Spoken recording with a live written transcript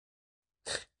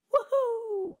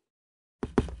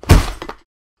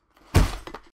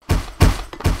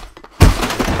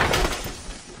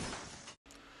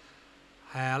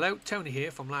Hello, Tony here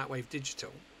from Lightwave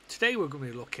Digital. Today we're going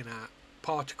to be looking at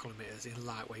particle emitters in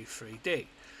Lightwave 3D.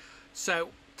 So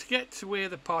to get to where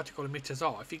the particle emitters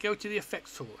are, if you go to the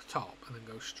effects tool at the top and then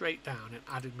go straight down and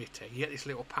add emitter, you get this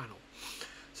little panel.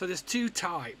 So there's two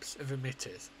types of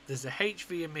emitters. There's a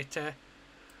HV emitter,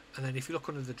 and then if you look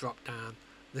under the drop down,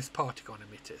 there's particle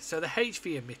emitters. So the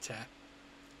HV emitter,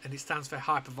 and it stands for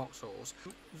hypervoxels,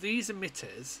 these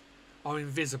emitters are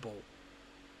invisible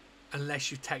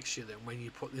unless you texture them when you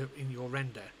put them in your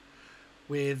render.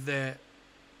 With the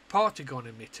particle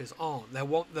emitters aren't. They're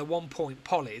one point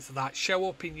polys that show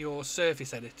up in your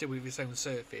surface editor with its own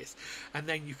surface, and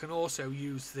then you can also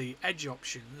use the edge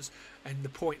options and the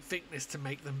point thickness to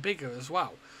make them bigger as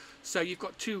well. So you've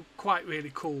got two quite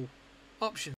really cool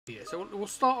options here. So we'll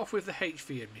start off with the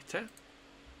HV emitter.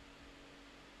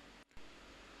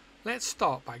 Let's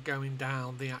start by going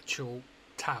down the actual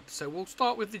tab. So we'll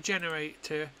start with the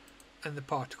generator and the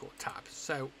particle tab.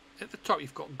 So at the top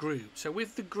you've got groups. So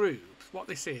with the groups, what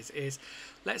this is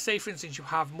let's say for instance you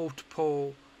have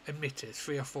multiple emitters,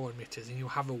 3 or 4 emitters, and you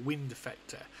have a wind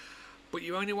effector, but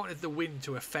you only wanted the wind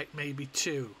to affect maybe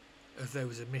 2 of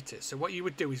those emitters. So what you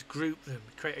would do is group them,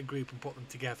 create a group and put them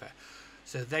together.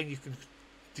 So then you can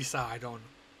decide on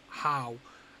how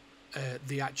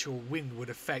the actual wind would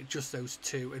affect just those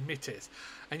 2 emitters,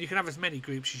 and you can have as many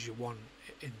groups as you want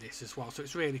in this as well. So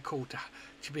it's really cool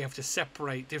to be able to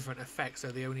separate different effects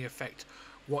so they only affect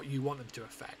what you want them to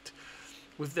affect.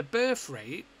 With the birth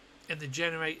rate and the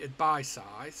generated by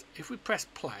size, if we press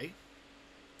play,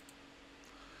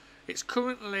 it's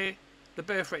currently, the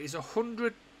birth rate is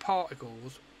 100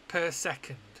 particles per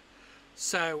second.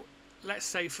 So let's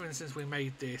say for instance we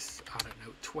made this, I don't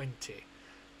know, 20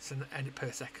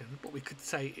 per second, but we could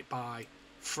say it by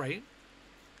frame.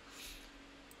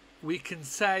 We can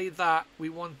say that we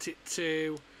want it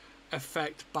to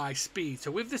affect by speed. So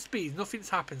with the speed, nothing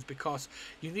happens because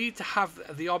you need to have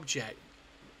the object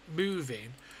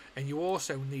moving, and you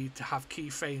also need to have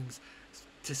keyframes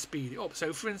to speed it up.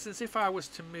 So for instance, if I was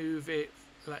to move it,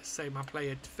 let's say my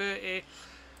player to 30,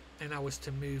 and I was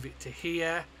to move it to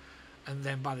here, and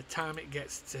then by the time it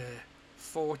gets to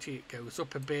 40 it goes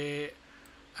up a bit,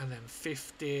 and then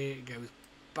 50 it goes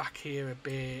back here a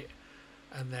bit,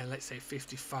 and then let's say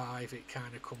 55 it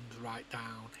kind of comes right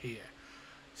down here.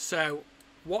 So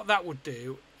what that would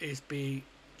do is be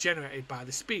generated by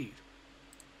the speed,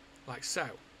 like so.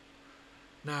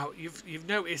 Now you've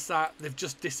noticed that they've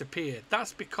just disappeared.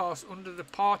 That's because under the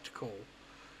particle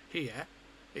here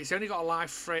it's only got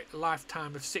a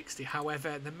lifetime of 60.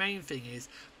 However, the main thing is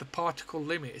the particle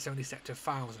limit is only set to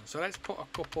 1000. So let's put a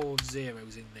couple of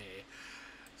zeros in there.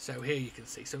 So here you can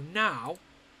see. So now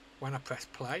when I press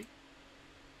play,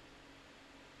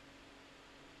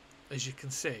 as you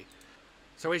can see,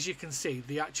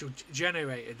 the actual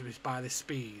generated is by the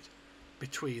speed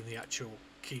between the actual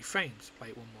keyframes. Play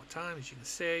it one more time, as you can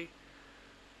see,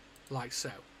 like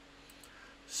so.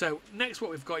 So next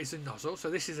what we've got is the nozzle. So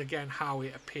this is again how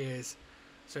it appears.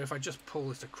 So if I just pull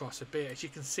this across a bit, as you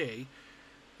can see,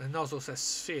 the nozzle says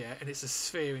sphere, and it's a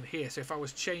sphere in here. So if I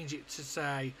was to change it to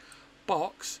say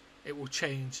box, it will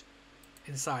change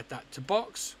inside that to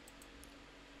box,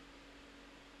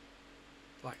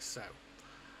 like so.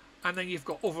 And then you've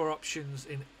got other options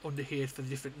under here for the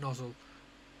different nozzle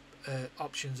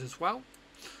options as well.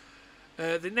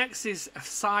 The next is a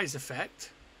size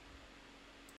effect.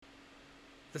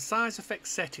 The size effect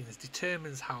settings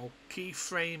determines how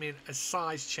keyframing a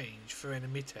size change for an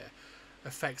emitter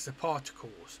affects the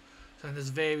particles. So there's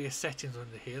various settings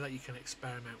under here that you can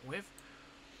experiment with.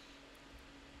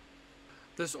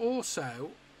 There's also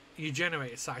your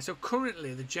generator size. So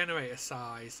currently the generator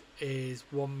size is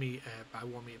 1 meter by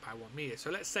 1 meter by 1 meter.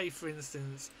 So let's say for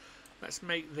instance, let's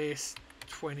make this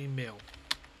 20 mil.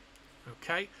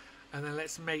 Okay, and then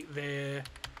let's make the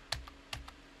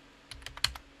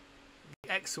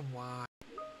X and Y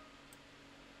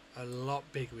a lot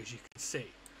bigger, as you can see.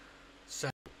 So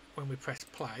when we press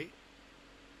play,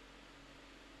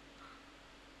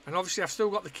 and obviously I've still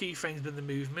got the keyframes and the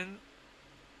movement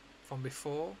from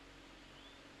before,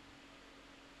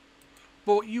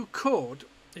 but you could,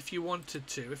 if you wanted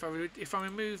to, if I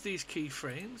remove these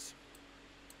keyframes,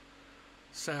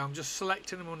 so I'm just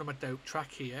selecting them under my dope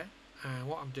track here, and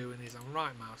what I'm doing is I'm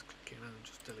right mouse clicking and I'm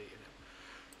just deleting them,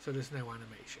 so there's no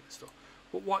animation stuff.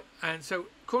 But so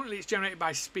currently it's generated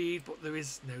by speed, but there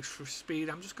is no speed.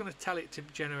 I'm just going to tell it to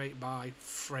generate by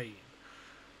frame.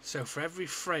 So for every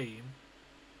frame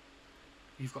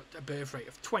you've got a birth rate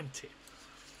of 20.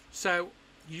 So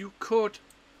you could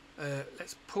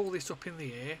let's pull this up in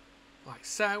the air like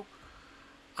so,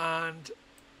 and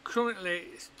currently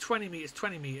it's 20 meters,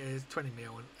 20 meters, 20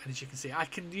 mil, and as you can see, I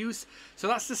can use, so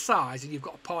that's the size, and you've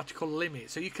got a particle limit,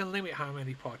 so you can limit how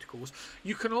many particles.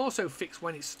 You can also fix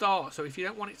when it starts, so if you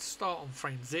don't want it to start on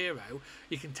frame 0,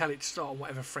 you can tell it to start on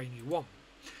whatever frame you want.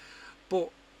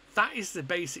 But that is the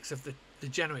basics of the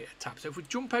generator tab. So if we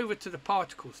jump over to the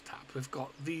particles tab, we've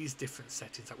got these different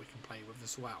settings that we can play with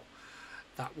as well,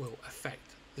 that will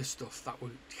affect the stuff that we're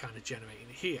kind of generating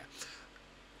here.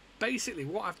 Basically,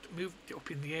 what I've moved it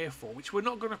up in the air for, which we're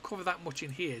not going to cover that much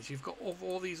in here, is you've got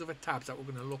all these other tabs that we're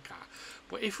going to look at.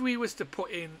 But if we was to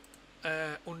put in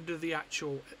under the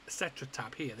actual etc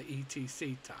tab here, the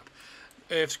ETC tab,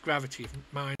 Earth's gravity of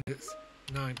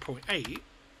 -9.8,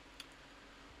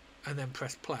 and then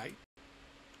press play,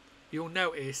 you'll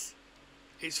notice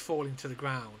it's falling to the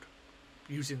ground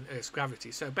using Earth's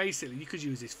gravity. So basically, you could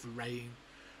use this for rain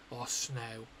or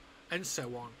snow and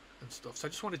so on and stuff. So I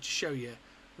just wanted to show you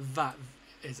that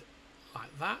is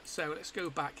like that. So let's go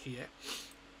back here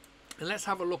and let's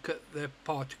have a look at the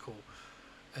particle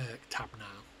tab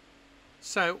now.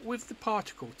 So with the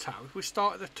particle tab, we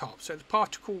start at the top. So the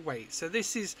particle weight, so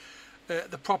this is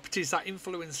the properties that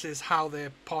influences how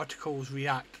the particles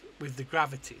react with the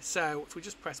gravity. So if we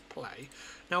just press play,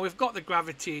 now we've got the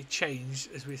gravity changed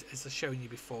as I've shown you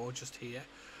before, just here.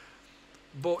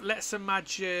 But let's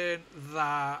imagine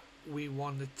that we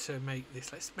wanted to make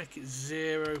this, let's make it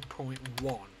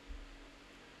 0.1,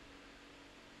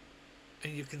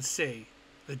 and you can see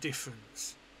the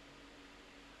difference.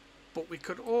 But we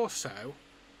could also,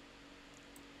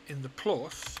 in the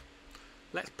plus,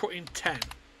 let's put in 10.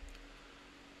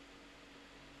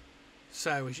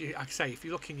 So as I say, if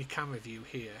you look in your camera view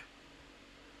here,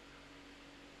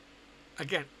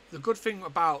 again, the good thing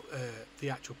about the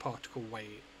actual particle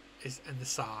weight is, and the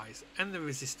size and the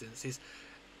resistance, is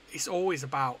it's always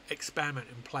about experiment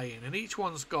and playing, and each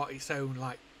one's got its own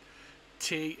like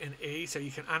T and E, so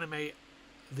you can animate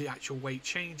the actual weight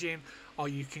changing, or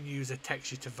you can use a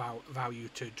texture to value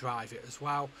to drive it as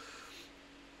well.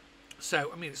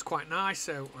 So I mean, it's quite nice.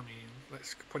 So I mean,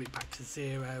 let's put it back to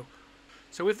 0.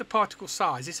 So with the particle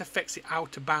size, this affects the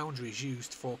outer boundaries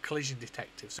used for collision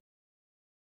detectors.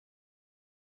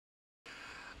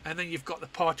 And then you've got the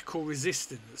particle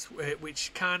resistance,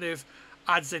 which kind of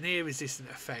adds an air resistant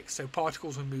effect, so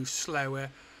particles will move slower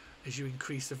as you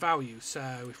increase the value. So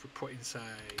if we put in, say,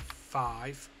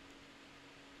 5,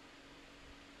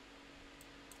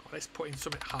 let's put in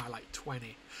something high like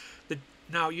 20.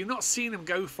 Now you're not seeing them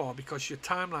go far because your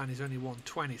timeline is only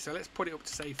 120, so let's put it up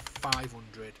to say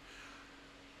 500,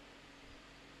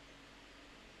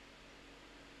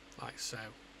 like so.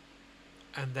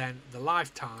 And then the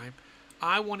lifetime,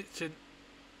 I want it to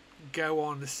go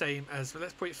on the same as,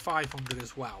 let's put it 500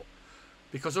 as well,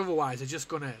 because otherwise they're just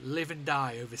going to live and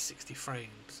die over 60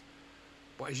 frames.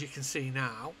 But as you can see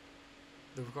now,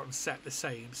 they've got them set the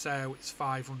same, so it's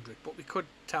 500. But we could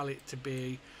tell it to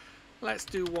be, let's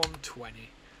do 120.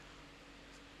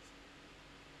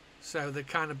 So they're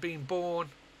kind of being born,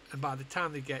 and by the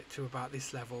time they get to about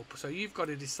this level, so you've got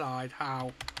to decide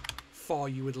how far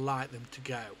you would like them to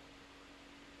go,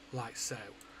 like so.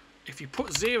 If you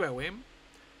put 0 in,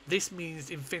 this means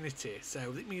infinity,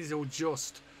 so it means it'll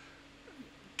just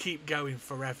keep going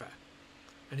forever.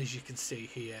 And as you can see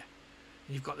here,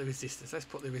 you've got the resistance. Let's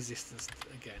put the resistance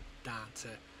again down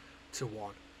to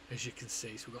 1, as you can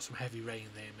see. So we've got some heavy rain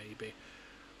there, maybe,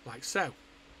 like so.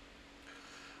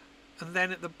 And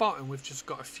then at the bottom, we've just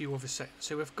got a few other settings.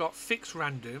 So we've got fixed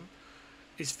random,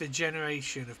 is for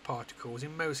generation of particles.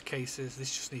 In most cases,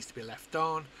 this just needs to be left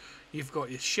on. You've got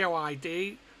your show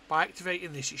ID. By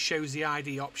activating this, it shows the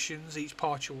ID options. Each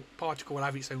particle will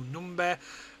have its own number,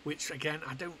 which again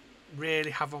I don't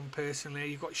really have on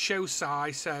personally. You've got show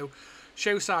size, so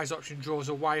show size option draws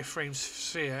a wireframe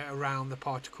sphere around the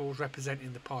particles,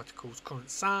 representing the particle's current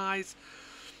size.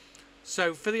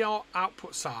 So for the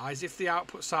output size, if the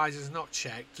output size is not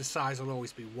checked, the size will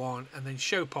always be 1, and then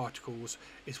show particles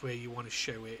is where you want to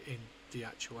show it in the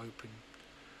actual open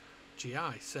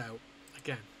GI. So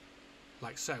again,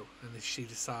 like so, and they see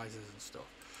the sizes and stuff.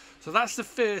 So that's the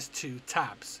first 2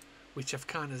 tabs which I've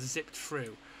kind of zipped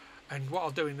through, and what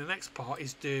I'll do in the next part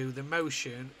is do the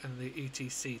motion and the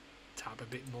ETC tab a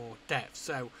bit more depth.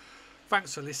 So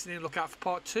thanks for listening, look out for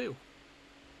part 2.